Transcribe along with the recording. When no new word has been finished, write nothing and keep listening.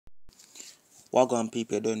Wagon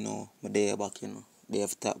people don't know, but they are back, you know. They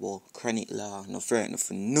have talked about chronic law, no frighten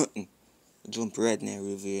for nothing. Jump right now,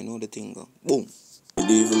 review, you know the thing go. Boom. It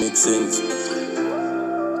don't even make sense.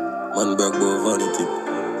 Man brag about vanity.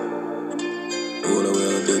 All the way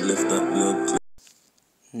I dead left that blood.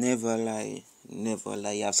 Never lie, never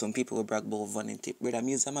lie. You have some people who brag about vanity. Brother,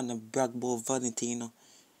 me as a man no brag about vanity, you know.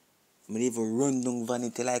 I even run down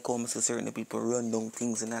vanity like how certain people run down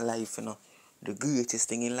things in their life, you know. The greatest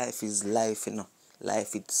thing in life is life, you know.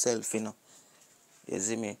 Life itself, you know. You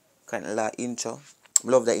see me? Kind of like intro.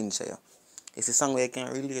 Love the intro, yeah. It's a song where you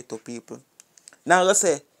can relate to people. Now, let's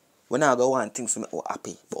say, when I go want things to make you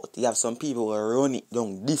happy, but you have some people who run it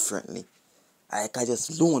down differently. I can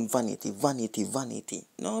just loan vanity, vanity, vanity.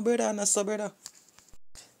 No, brother, not so, brother.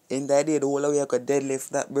 In that day, the whole way I could deadlift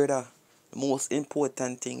that, brother. The most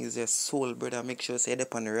important thing is your soul, brother. Make sure you stay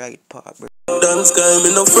up on the right path, brother. Dance guy,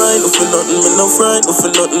 me no frighten for nothing, me no frighten for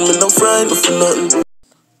nothing, me no frighten for nothing.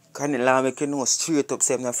 Can it lie make you know straight up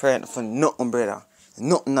say I'm not frightened for nothing, brother.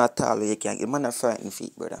 Nothing at all you can get. Man not frightened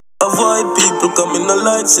feet, brother. Avoid people coming no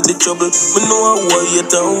light, see the trouble. Me know how you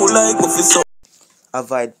and who like me for so.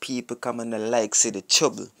 Avoid people coming the like see the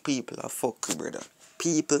trouble. People are fuck you, brother.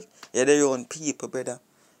 People, you're their own people, brother.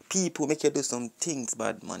 People make you do some things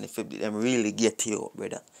bad, man, if them really get you up,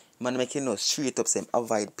 brother. Man make you know straight up say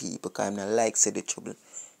avoid people because I'm not like see the trouble.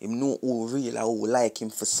 Him know who real or who like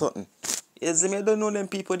him for something. You see me, I don't know them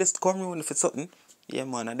people just come around for something. Yeah,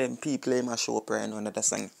 man, and them people they show up right now another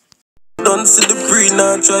song. Don't see the pre,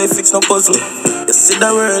 now try fix no puzzle. You see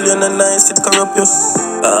the world, you're not nice, it corrupt you.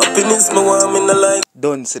 Happiness, me want me no like.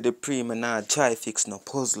 Don't see the pre, man, nah, try fix no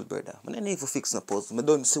puzzle, brother. Man, I never fix no puzzle. I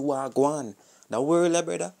don't see what go on. The world,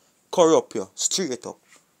 brother, corrupt you, straight up.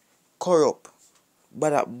 Corrupt.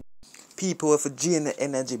 But people with a drain the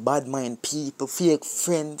energy, bad mind people, fake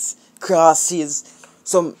friends, crosses,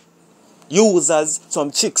 some users,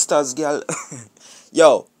 some chicksters, girl.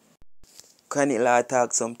 Yo. Chronic law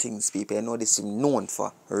talk some things, people. You know this is known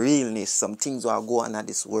for realness. Some things will go on in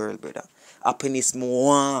this world, brother. Happiness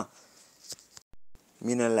more.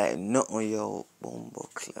 Me no like nothing, yo. Bumbo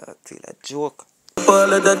clock till a joke.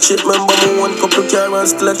 All of that shit, remember me one couple car and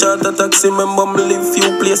still a charter taxi. Remember me live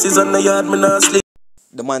few places on the yard, me not sleep.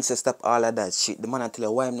 The man say stop all of that shit. The man tell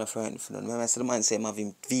you why I'm not frightened for nothing. The man say him have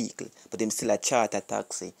him vehicle, but him still a charter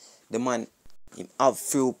taxi. The man him have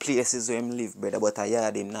few places where him live, brother, but a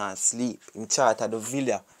yard him not sleep. Him charter the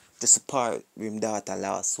villa to support him daughter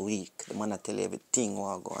last week. The man tell you everything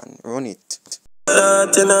what go on. Run it.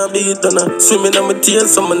 Swimming on my tail,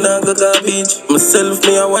 so me nah go garbage. Myself,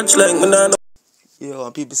 me I watch like me nah. Yo,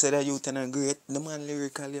 and people say that youth and great. The man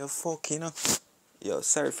lyrically a fuck, you know. Yo,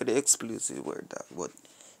 sorry for the explosive word that, but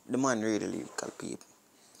the man really lyrical people.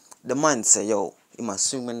 The man say, yo, he must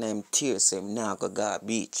swim in them tears, say him nah go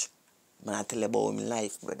beach. Man, I tell you about him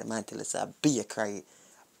life, but the man tell us a be cry,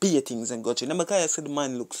 be things and go through. Now because I say the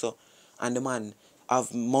man look so, and the man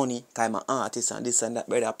have money, cause I'm an artist and this and that,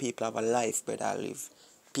 brother. People have a life, brother, I live.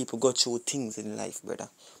 People go through things in life, brother.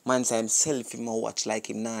 Man say himself, him a watch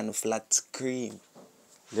like him nah no flat scream.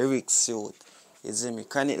 Lyrics out. You see me?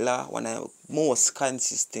 Chronic law, one of the most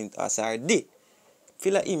consistent as I did.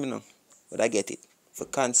 Feel like him, you know. But I get it. For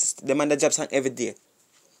consistent. The man that job song every day.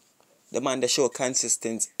 The man that show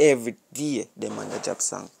consistency every day. The man that job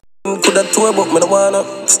song. Could have tour, but me no wanna.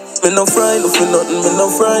 Me no frightened for nothing, me no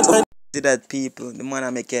frightened. See that people, the man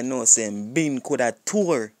I make you know saying Bin could have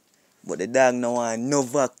tour. But the dog no want no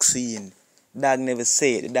vaccine. Dog never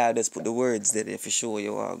say it. The dog just put the words there for show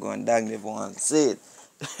you what going. Dog never want to say it.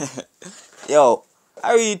 Yo,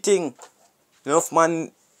 I really think enough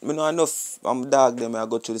man, me know enough dog them I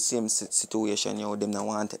go through the same situation, you know, them not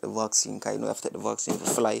want to take the vaccine, cause you know have to take the vaccine for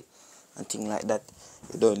fly and things like that.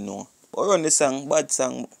 You don't know. But run the song, bad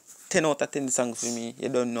song, 10 out of 10 song for me. You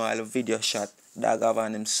don't know all the video shot. Dog have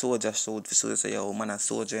on them soldier suit for so say yo man a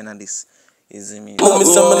soldier and this. You see me? Mommy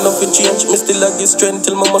say me love to change, me still like this strength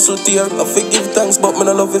till my muscle tear. I forgive thanks, but me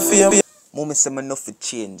no love it fear. Mommy say me enough to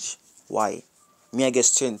change. Why? Me I get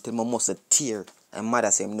strength till my muscle tear. And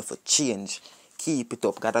mother say me enough to change. Keep it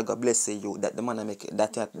up. God bless you. That the man I make it.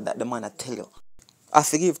 That the man I tell you. I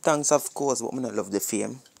forgive thanks of course, but me not love the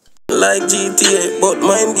fame. Like GTA, but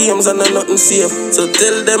mind games and nothing safe. So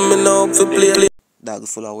tell them me now to play. Dog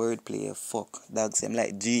full of wordplay. Fuck. Dog say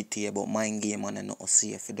like GTA, but mind game and nothing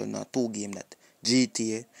safe. You don't know two game that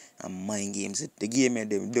GTA and mind games. The game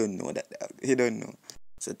them don't know that. He don't know.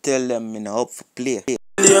 So tell them me now up for play.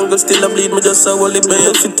 The angle still a bleed, me just a wally pay.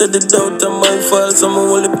 If it the doubt and my fault, so me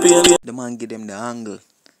wally pain. The man give them the angle.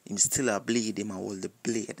 Him still a bleed, him a hold the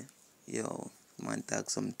blade. Yo, man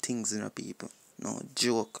talk some things in the people. No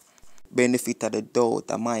joke. benefit of the doubt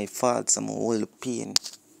and my fault, some all the pain.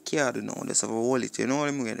 Can't do now, just have a hold it, you know what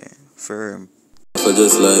I mean? Firm. For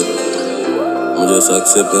just like, I just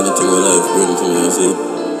accept anything my life bring to me, you see.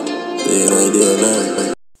 Same idea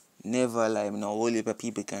now. Never lie, now all the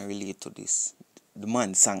people can relate to this. The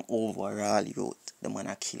man sang overall youth. The man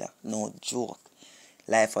a killer. No joke.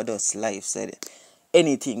 Life for those life said it.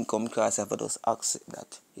 Anything come across, I just accept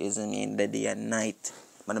that. You see me in the day and night.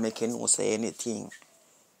 Man, I make you know say anything.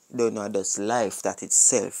 Don't know just life that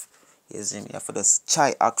itself. You see me? You have to just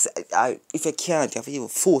try accept. If you can't, you have to even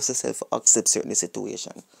force yourself to accept certain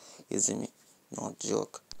situation. You see me? No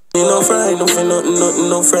joke. Me no fright, no for nothing,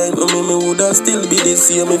 no fright. No me woulda still be the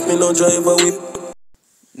same if me no drive a whip.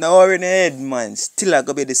 Now worry in the head, man. Still I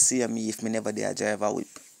go be the same me if me never dare drive a whip.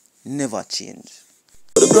 Never change.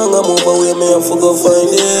 The ground I move away, me I forgot find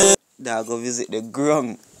it. That I go visit the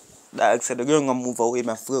ground. That I said the ground I move away, me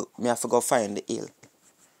I forgot find the hill.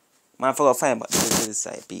 Man I forgot find but the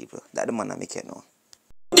side people. That the man I make it know.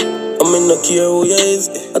 I mean no care who you is.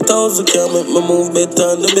 1,000 can make me move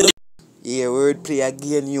better than the bill. Yeah, wordplay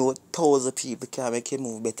again, you 1,000 people can make you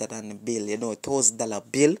move better than the bill. You know,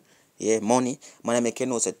 $1,000 bill. Yeah, money. Man, I make you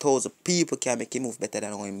know, so 1,000 people can make you move better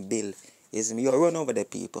than one bill. You see me? You run over the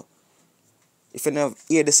people. If you never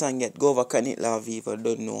hear the song yet, go over Canit La Viva.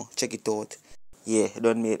 Don't know. Check it out. Yeah,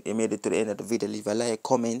 you made it to the end of the video. Leave a like,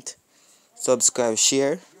 comment, subscribe,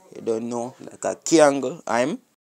 share. You don't know. Like a Kiangle. I'm